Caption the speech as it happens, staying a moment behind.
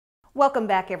Welcome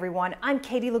back, everyone. I'm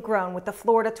Katie LaGrone with the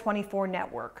Florida 24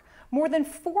 Network. More than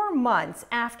 4 months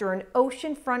after an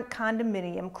oceanfront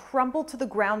condominium crumbled to the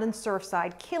ground in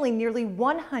Surfside, killing nearly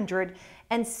 100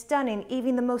 and stunning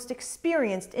even the most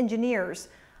experienced engineers,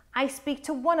 I speak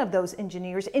to one of those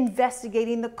engineers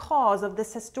investigating the cause of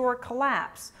this historic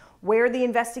collapse, where the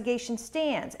investigation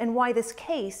stands, and why this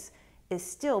case is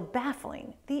still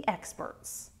baffling the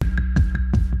experts.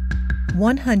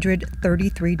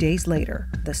 133 days later,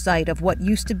 the site of what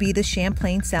used to be the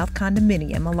Champlain South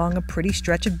condominium along a pretty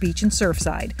stretch of beach in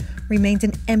Surfside remains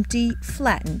an empty,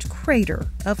 flattened crater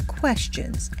of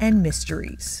questions and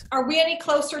mysteries. Are we any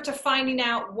closer to finding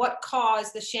out what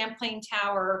caused the Champlain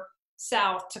Tower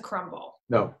South to crumble?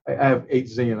 No, I have 8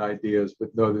 zillion ideas,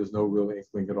 but no, there's no real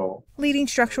inkling at all. Leading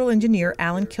structural engineer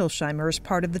Alan Kilsheimer is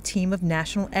part of the team of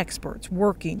national experts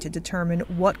working to determine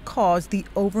what caused the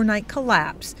overnight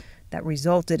collapse that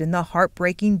resulted in the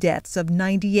heartbreaking deaths of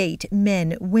 98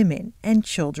 men, women, and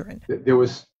children. There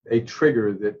was a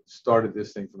trigger that started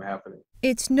this thing from happening.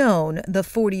 It's known the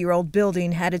 40-year-old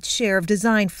building had its share of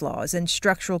design flaws and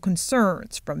structural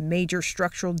concerns, from major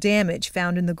structural damage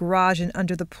found in the garage and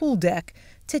under the pool deck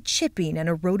to chipping and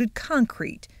eroded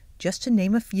concrete, just to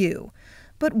name a few.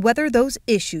 But whether those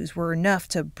issues were enough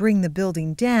to bring the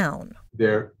building down.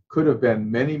 There could have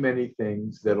been many, many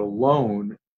things that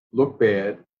alone look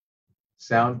bad,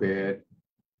 sound bad,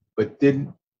 but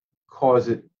didn't cause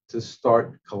it to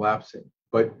start collapsing.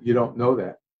 But you don't know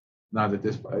that. Not at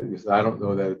this point. I don't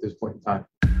know that at this point in time.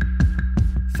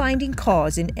 Finding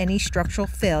cause in any structural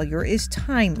failure is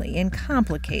timely and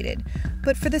complicated.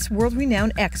 But for this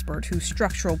world-renowned expert, whose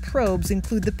structural probes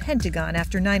include the Pentagon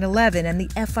after 9/11 and the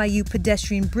FIU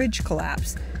pedestrian bridge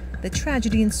collapse, the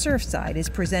tragedy in Surfside is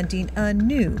presenting a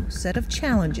new set of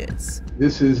challenges.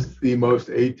 This is the most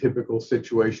atypical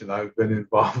situation I've been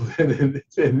involved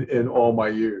in all my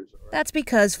years. That's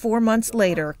because 4 months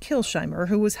later, Kilsheimer,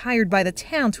 who was hired by the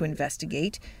town to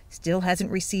investigate, still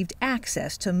hasn't received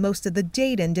access to most of the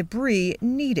data and debris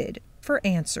needed for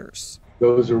answers.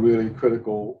 Those are really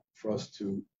critical for us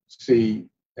to see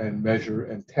and measure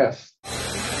and test.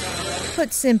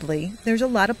 Put simply, there's a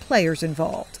lot of players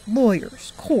involved: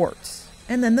 lawyers, courts,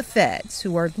 and then the feds,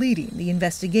 who are leading the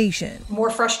investigation. More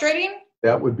frustrating?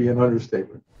 That would be an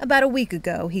understatement. About a week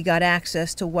ago, he got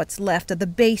access to what's left of the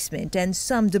basement and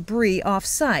some debris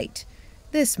off-site.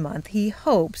 This month, he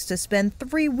hopes to spend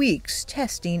 3 weeks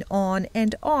testing on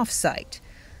and off-site.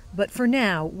 But for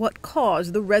now, what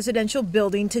caused the residential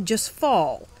building to just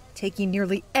fall, taking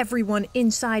nearly everyone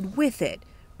inside with it,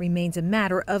 remains a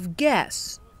matter of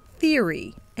guess,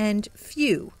 theory, and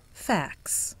few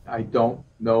facts. I don't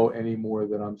know any more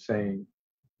than I'm saying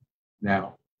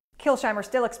now. Kilsheimer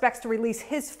still expects to release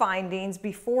his findings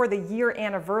before the year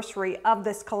anniversary of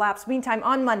this collapse. Meantime,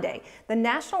 on Monday, the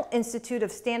National Institute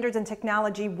of Standards and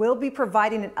Technology will be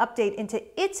providing an update into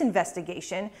its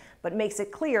investigation, but makes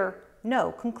it clear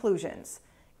no conclusions.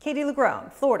 Katie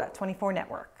LaGrone, Florida 24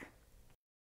 Network.